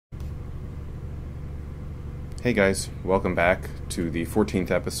Hey guys, welcome back to the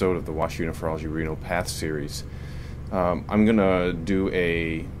 14th episode of the WashU Nephrology Renal Path series. I'm going to do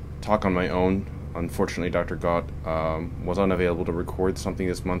a talk on my own. Unfortunately, Dr. Gott was unavailable to record something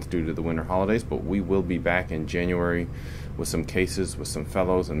this month due to the winter holidays, but we will be back in January with some cases, with some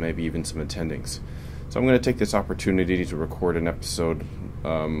fellows, and maybe even some attendings. So I'm going to take this opportunity to record an episode,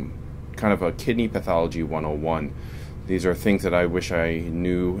 kind of a Kidney Pathology 101. These are things that I wish I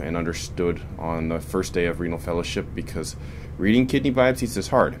knew and understood on the first day of renal fellowship, because reading kidney biopsies is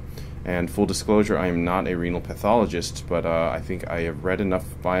hard. And full disclosure, I am not a renal pathologist, but I think I have read enough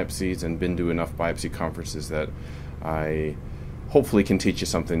biopsies and been to enough biopsy conferences that I hopefully can teach you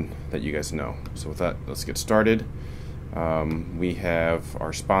something that you guys know. So with that, let's get started. We have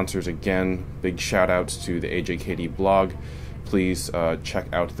our sponsors again. Big shout outs to the AJKD blog. Please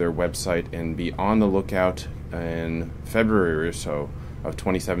check out their website and be on the lookout in February or so of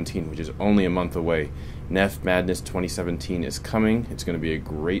 2017, which is only a month away. Neph Madness 2017 is coming. It's going to be a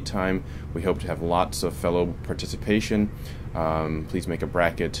great time. We hope to have lots of fellow participation. Please make a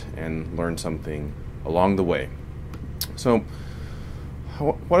bracket and learn something along the way. So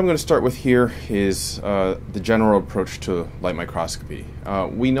what I'm going to start with here is the general approach to light microscopy.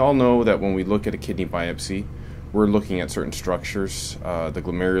 We all know that when we look at a kidney biopsy, we're looking at certain structures, the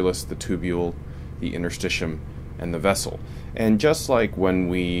glomerulus, the tubule, the interstitium, and the vessel. And just like when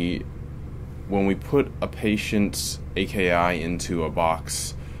we put a patient's AKI into a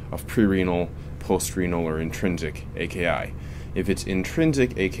box of prerenal, postrenal, or intrinsic AKI, if it's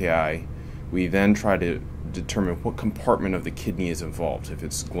intrinsic AKI, we then try to determine what compartment of the kidney is involved. If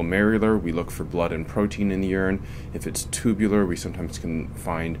it's glomerular, we look for blood and protein in the urine. If it's tubular, we sometimes can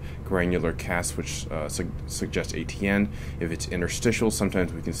find granular casts, which suggest ATN. If it's interstitial,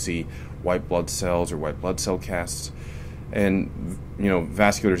 sometimes we can see white blood cells or white blood cell casts. And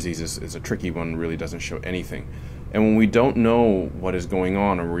vascular disease is a tricky one, really doesn't show anything. And when we don't know what is going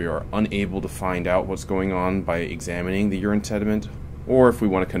on, or we are unable to find out what's going on by examining the urine sediment, or if we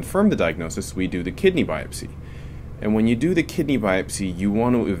want to confirm the diagnosis, we do the kidney biopsy. And when you do the kidney biopsy, you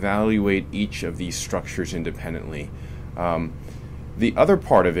want to evaluate each of these structures independently. The other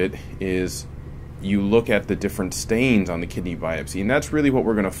part of it is you look at the different stains on the kidney biopsy, and that's really what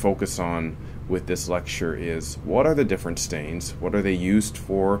we're going to focus on with this lecture is what are the different stains, what are they used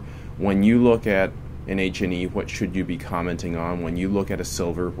for. When you look at an H&E, what should you be commenting on? When you look at a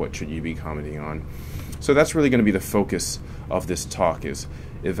silver, what should you be commenting on? So that's really going to be the focus of this talk, is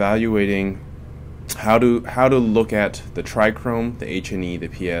evaluating how to look at the trichrome, the H&E, the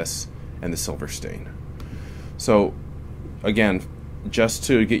PS, and the silver stain. So again, just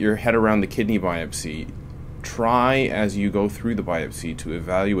to get your head around the kidney biopsy, try as you go through the biopsy to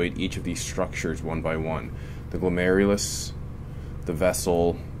evaluate each of these structures one by one. The glomerulus, the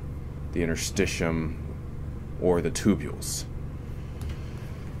vessel, the interstitium, or the tubules.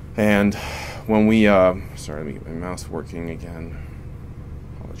 And when we, sorry, let me get my mouse working again.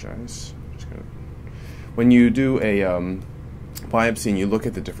 Apologize. When you do a biopsy and you look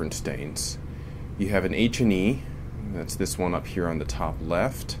at the different stains, you have an H&E, that's this one up here on the top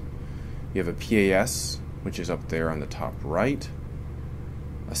left. You have a PAS, which is up there on the top right,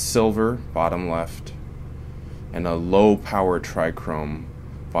 a silver, bottom left, and a low power trichrome,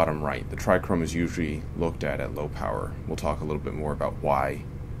 bottom right. The trichrome is usually looked at low power. We'll talk a little bit more about why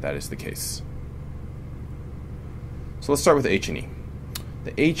that is the case. So let's start with H&E.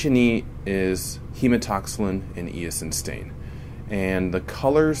 The H&E is hematoxylin and eosin stain. And the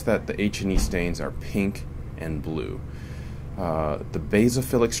colors that the H&E stains are pink and blue. The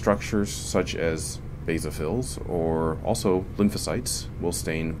basophilic structures, such as basophils or also lymphocytes, will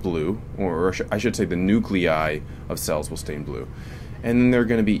stain blue, or I should say the nuclei of cells will stain blue. And then there are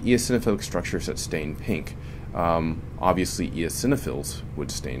going to be eosinophilic structures that stain pink. Obviously eosinophils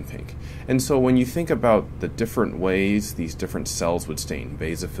would stain pink. And so when you think about the different ways these different cells would stain,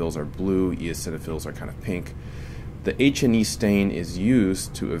 basophils are blue, eosinophils are kind of pink, the H&E stain is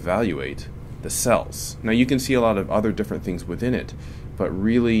used to evaluate the cells. Now you can see a lot of other different things within it, but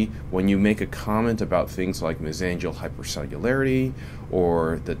really when you make a comment about things like mesangial hypercellularity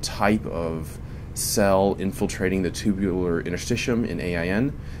or the type of cell infiltrating the tubular interstitium in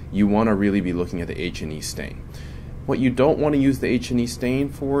AIN, you want to really be looking at the H&E stain. What you don't want to use the H&E stain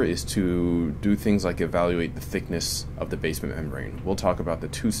for is to do things like evaluate the thickness of the basement membrane. We'll talk about the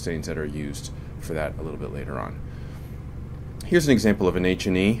two stains that are used for that a little bit later on. Here's an example of an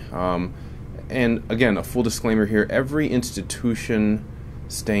H&E. And again, a full disclaimer here, every institution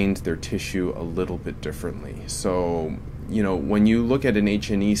stains their tissue a little bit differently. So, when you look at an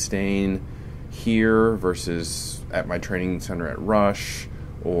H&E stain here versus at my training center at Rush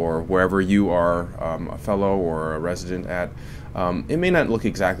or wherever you are a fellow or a resident at, it may not look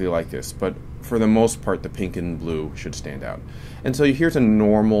exactly like this, but for the most part the pink and blue should stand out. And so here's a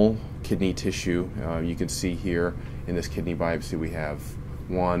normal kidney tissue. You can see here in this kidney biopsy we have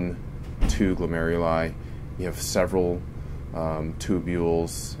 1, 2 glomeruli, you have several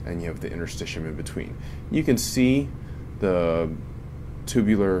tubules, and you have the interstitium in between. You can see the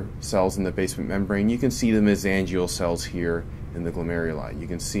tubular cells in the basement membrane. You can see the mesangial cells here in the glomeruli. You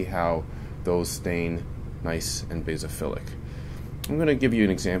can see how those stain nice and basophilic. I'm going to give you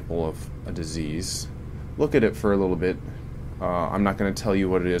an example of a disease. Look at it for a little bit. I'm not going to tell you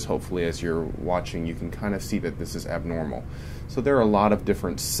what it is. Hopefully as you're watching you can kind of see that this is abnormal. So there are a lot of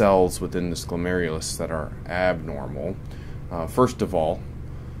different cells within this glomerulus that are abnormal. First of all,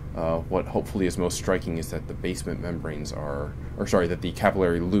 what hopefully is most striking is that the basement membranes are, that the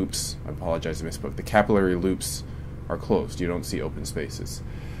capillary loops, I apologize I misspoke, the capillary loops are closed. You don't see open spaces.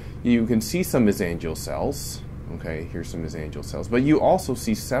 You can see some mesangial cells. Okay, here's some mesangial cells, but you also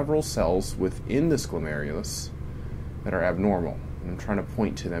see several cells within this glomerulus that are abnormal, and I'm trying to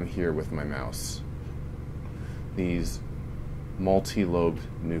point to them here with my mouse. These multi-lobed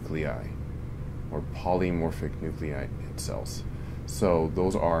nuclei, or polymorphic nucleate cells. So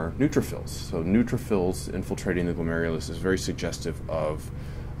those are neutrophils. So neutrophils infiltrating the glomerulus is very suggestive of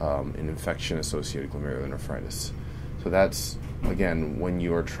an infection-associated glomerulonephritis. So that's, again, when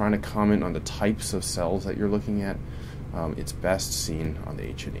you are trying to comment on the types of cells that you're looking at, it's best seen on the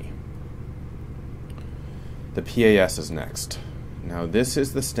H&E. The PAS is next. Now this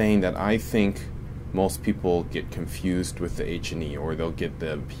is the stain that I think most people get confused with the H&E, or they'll get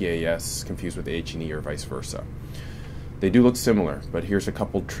the PAS confused with the H&E or vice versa. They do look similar, but here's a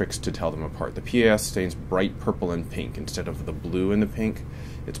couple tricks to tell them apart. The PAS stains bright purple and pink. Instead of the blue and the pink,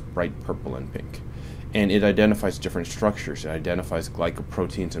 it's bright purple and pink. And it identifies different structures. It identifies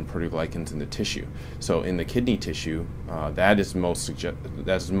glycoproteins and proteoglycans in the tissue. So in the kidney tissue, that is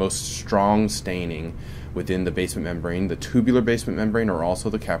most strong staining within the basement membrane, the tubular basement membrane, or also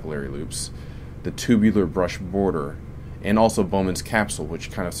the capillary loops, the tubular brush border, and also Bowman's capsule,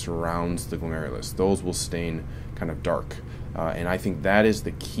 which kind of surrounds the glomerulus. Those will stain kind of dark. And I think that is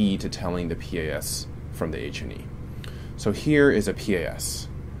the key to telling the PAS from the H&E. So here is a PAS.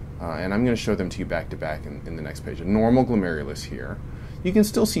 And I'm going to show them to you back to back in the next page. A normal glomerulus here. You can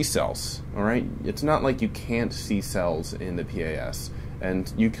still see cells, all right? It's not like you can't see cells in the PAS,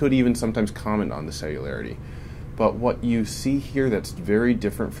 and you could even sometimes comment on the cellularity. But what you see here that's very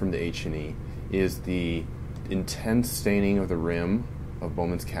different from the H&E is the intense staining of the rim of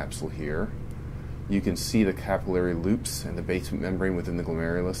Bowman's capsule here. You can see the capillary loops and the basement membrane within the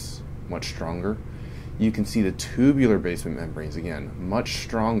glomerulus much stronger. You can see the tubular basement membranes, again, much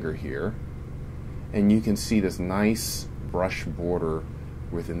stronger here. And you can see this nice brush border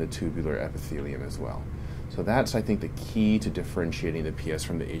within the tubular epithelium as well. So that's, I think, the key to differentiating the PS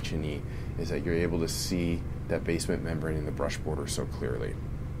from the H&E, is that you're able to see that basement membrane and the brush border so clearly.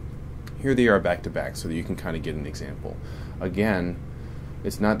 Here they are back to back so that you can kind of get an example. Again,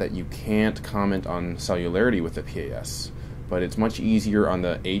 it's not that you can't comment on cellularity with the PAS, but it's much easier on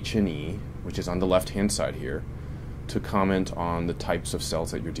the H&E, which is on the left-hand side here, to comment on the types of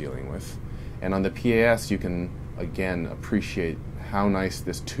cells that you're dealing with. And on the PAS, you can, again, appreciate how nice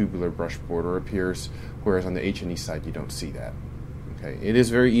this tubular brush border appears, whereas on the H&E side, you don't see that. Okay? It is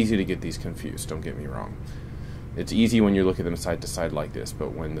very easy to get these confused, don't get me wrong. It's easy when you look at them side to side like this,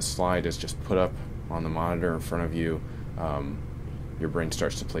 but when the slide is just put up on the monitor in front of you, your brain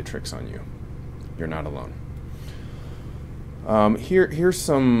starts to play tricks on you. You're not alone. Here's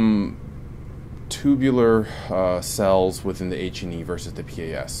some tubular cells within the H&E versus the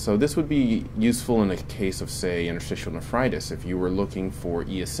PAS. So this would be useful in a case of, say, interstitial nephritis. If you were looking for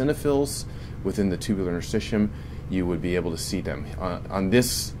eosinophils within the tubular interstitium, you would be able to see them. On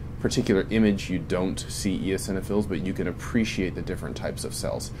this particular image, you don't see eosinophils, but you can appreciate the different types of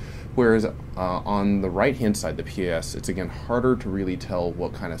cells. Whereas on the right-hand side, the PAS, it's again harder to really tell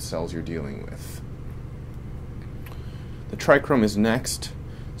what kind of cells you're dealing with. The trichrome is next.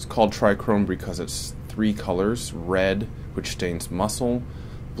 It's called trichrome because it's 3 colors: red, which stains muscle,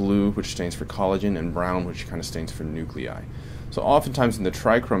 blue, which stains for collagen, and brown, which kind of stains for nuclei. So oftentimes in the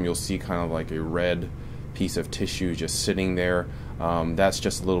trichrome, you'll see kind of like a red piece of tissue just sitting there. That's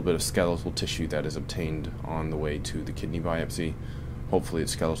just a little bit of skeletal tissue that is obtained on the way to the kidney biopsy. Hopefully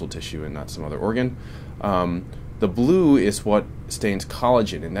it's skeletal tissue and not some other organ. The blue is what stains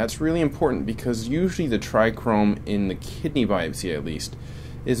collagen, and that's really important because usually the trichrome, in the kidney biopsy at least,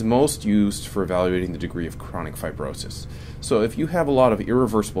 is most used for evaluating the degree of chronic fibrosis. So if you have a lot of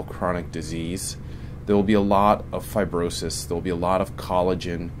irreversible chronic disease, there will be a lot of fibrosis, there will be a lot of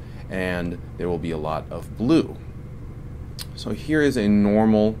collagen, and there will be a lot of blue. So here is a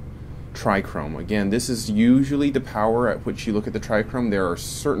normal trichrome. Again, this is usually the power at which you look at the trichrome. There are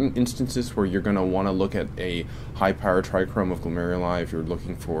certain instances where you're going to want to look at a high power trichrome of glomeruli if you're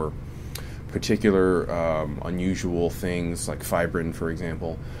looking for particular unusual things like fibrin, for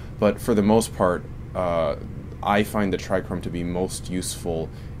example. But for the most part, I find the trichrome to be most useful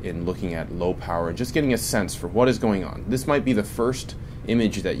in looking at low power and just getting a sense for what is going on. This might be the first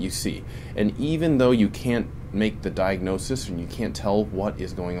image that you see, and even though you can't make the diagnosis and you can't tell what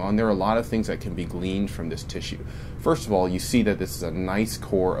is going on, there are a lot of things that can be gleaned from this tissue. First of all, you see that this is a nice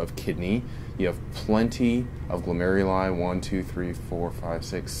core of kidney. You have plenty of glomeruli, 1, 2, 3, 4, 5,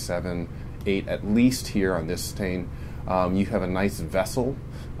 6, 7, 8 at least here on this stain. You have a nice vessel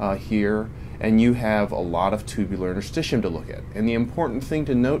here, and you have a lot of tubular interstitium to look at. And the important thing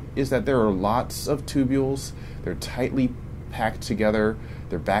to note is that there are lots of tubules. They're tightly packed together,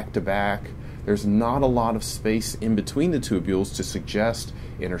 they're back to back. There's not a lot of space in between the tubules to suggest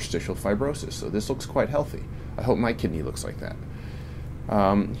interstitial fibrosis. So this looks quite healthy. I hope my kidney looks like that.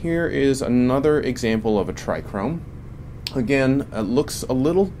 Here is another example of a trichrome. Again, it looks a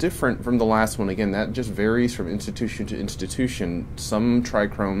little different from the last one. Again, that just varies from institution to institution. Some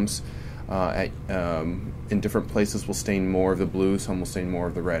trichromes in different places will stain more of the blue, some will stain more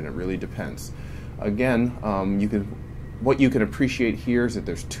of the red. It really depends. Again, what you can appreciate here is that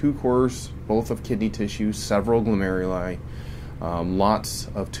there's two cores, both of kidney tissue, several glomeruli, lots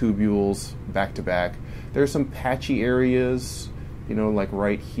of tubules back to back. There's some patchy areas, you know, like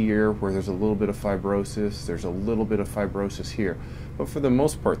right here where there's a little bit of fibrosis. There's a little bit of fibrosis here. But for the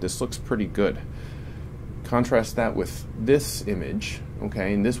most part, this looks pretty good. Contrast that with this image,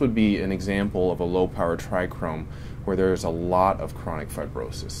 okay, and this would be an example of a low-power trichrome where there's a lot of chronic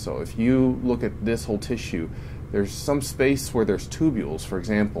fibrosis. So if you look at this whole tissue, there's some space where there's tubules, for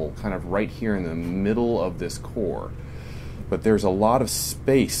example, kind of right here in the middle of this core. But there's a lot of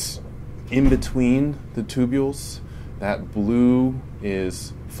space in between the tubules. That blue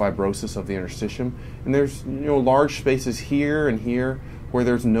is fibrosis of the interstitium. And there's, you know, large spaces here and here where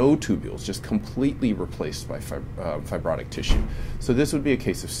there's no tubules, just completely replaced by fibrotic tissue. So this would be a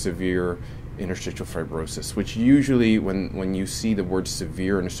case of severe interstitial fibrosis, which usually, when you see the word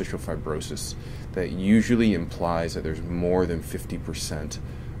severe interstitial fibrosis, that usually implies that there's more than 50%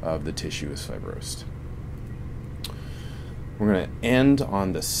 of the tissue is fibrosed. We're going to end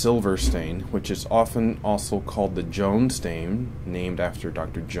on the silver stain, which is often also called the Jones stain, named after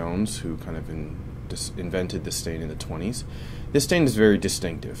Dr. Jones, who kind of invented the stain in the 20s. This stain is very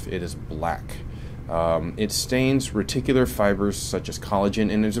distinctive. It is black. It stains reticular fibers such as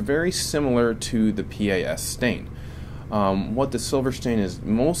collagen, and is very similar to the PAS stain. What the silver stain is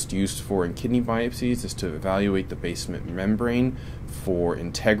most used for in kidney biopsies is to evaluate the basement membrane for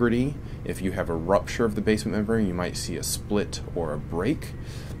integrity. If you have a rupture of the basement membrane, you might see a split or a break.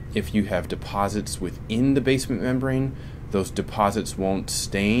 If you have deposits within the basement membrane, those deposits won't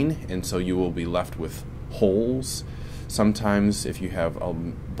stain, and so you will be left with holes. Sometimes if you have a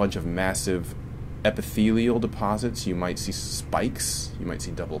bunch of massive epithelial deposits, you might see spikes, you might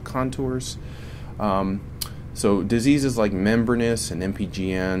see double contours. So diseases like membranous and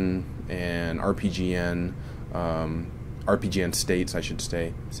MPGN and RPGN, RPGN states, I should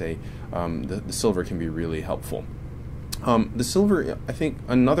say, the silver can be really helpful. The silver, I think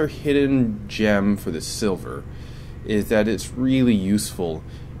another hidden gem for the silver is that it's really useful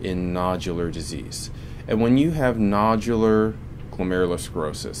in nodular disease. And when you have nodular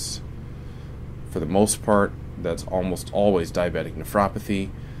glomerulosclerosis, for the most part, that's almost always diabetic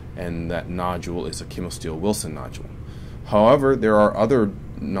nephropathy, and that nodule is a Kimmel-Steele-Wilson nodule. However, there are other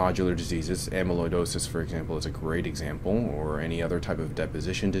nodular diseases. Amyloidosis, for example, is a great example, or any other type of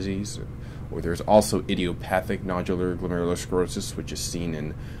deposition disease. Or there's also idiopathic nodular glomerulosclerosis, which is seen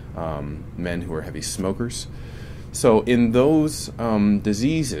in men who are heavy smokers. So in those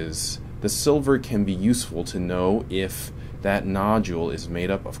diseases, the silver can be useful to know if that nodule is made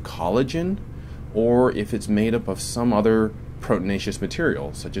up of collagen or if it's made up of some other proteinaceous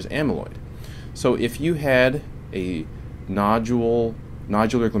material, such as amyloid. So if you had a nodular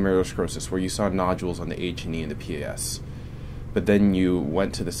glomerulosclerosis where you saw nodules on the H&E and the PAS, but then you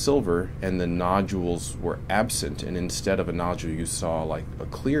went to the silver and the nodules were absent, and instead of a nodule you saw like a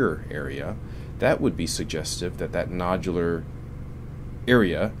clear area, that would be suggestive that that nodular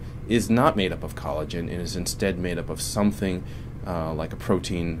area is not made up of collagen and is instead made up of something like a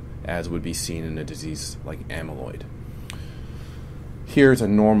protein, as would be seen in a disease like amyloid. Here's a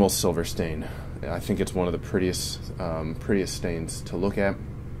normal silver stain. I think it's one of the prettiest stains to look at.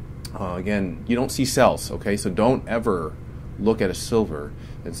 Again, you don't see cells, okay? So don't ever look at a silver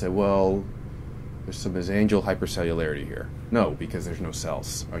and say, well, there's some mesangial hypercellularity here. No, because there's no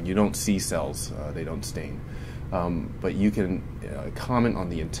cells. You don't see cells. They don't stain. But you can comment on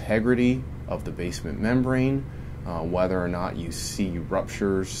the integrity of the basement membrane, whether or not you see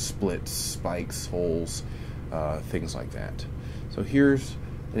ruptures, splits, spikes, holes, things like that. So here's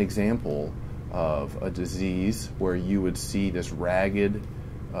an example of a disease where you would see this ragged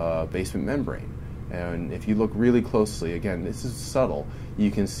basement membrane. And if you look really closely, again, this is subtle,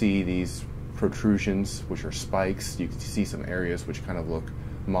 you can see these protrusions, which are spikes. You can see some areas which kind of look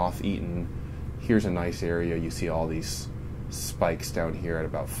moth-eaten. Here's a nice area. You see all these spikes down here at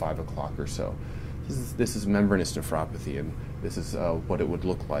about 5 o'clock or so. This is membranous nephropathy, and this is what it would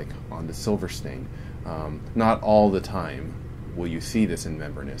look like on the silver stain. Not all the time will you see this in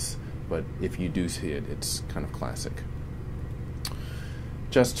membranous, but if you do see it, it's kind of classic.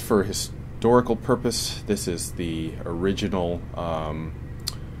 Just for historical purpose, this is the original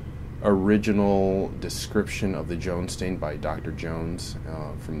description of the Jones stain by Dr. Jones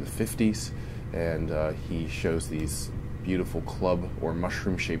from the 50s, and he shows these beautiful club or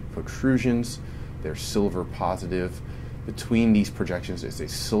mushroom-shaped protrusions. They're silver positive. Between these projections is a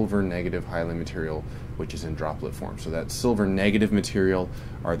silver negative hyaline material, which is in droplet form. So that silver negative material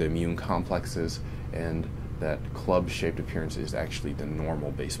are the immune complexes, and that club-shaped appearance is actually the normal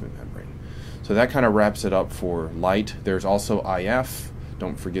basement membrane. So that kind of wraps it up for light. There's also IF.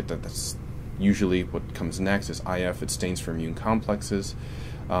 Don't forget that that's usually what comes next is IF. It stains for immune complexes.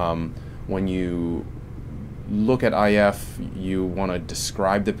 When you look at IF, you want to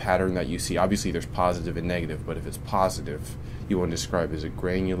describe the pattern that you see. Obviously there's positive and negative, but if it's positive, you want to describe, is it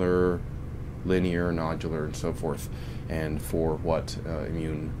granular, linear, nodular, and so forth, and for what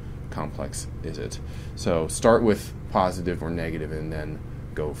immune complex is it. So start with positive or negative and then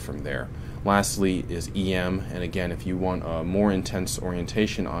go from there. Lastly is EM, and again, if you want a more intense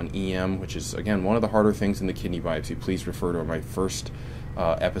orientation on EM, which is again one of the harder things in the kidney biopsy, please refer to my first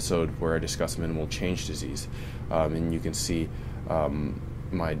episode where I discuss minimal change disease, and you can see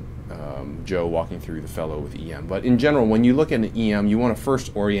my Joe walking through the fellow with EM. But in general, when you look at an EM, you want to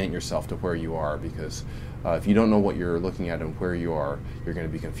first orient yourself to where you are, because if you don't know what you're looking at and where you are, you're going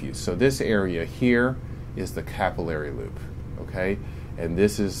to be confused. So this area here is the capillary loop, okay? And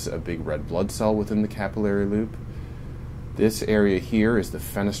this is a big red blood cell within the capillary loop. This area here is the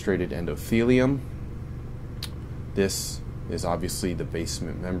fenestrated endothelium. This is obviously the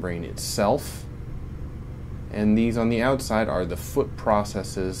basement membrane itself. And these on the outside are the foot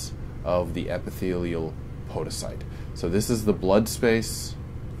processes of the epithelial podocyte. So this is the blood space.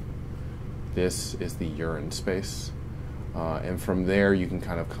 This is the urine space. And from there you can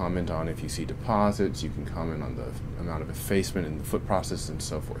kind of comment on if you see deposits, you can comment on the amount of effacement in the foot process and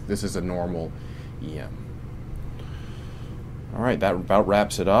so forth. This is a normal EM. Alright, that about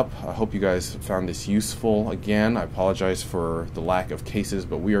wraps it up. I hope you guys found this useful. Again, I apologize for the lack of cases,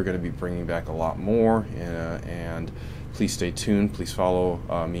 but we are going to be bringing back a lot more, and please stay tuned. Please follow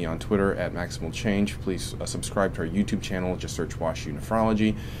me on Twitter at Maximal Change. Please subscribe to our YouTube channel. Just search WashU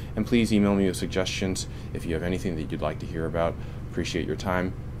Nephrology. And please email me with suggestions if you have anything that you'd like to hear about. Appreciate your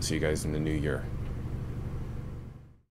time. See you guys in the new year.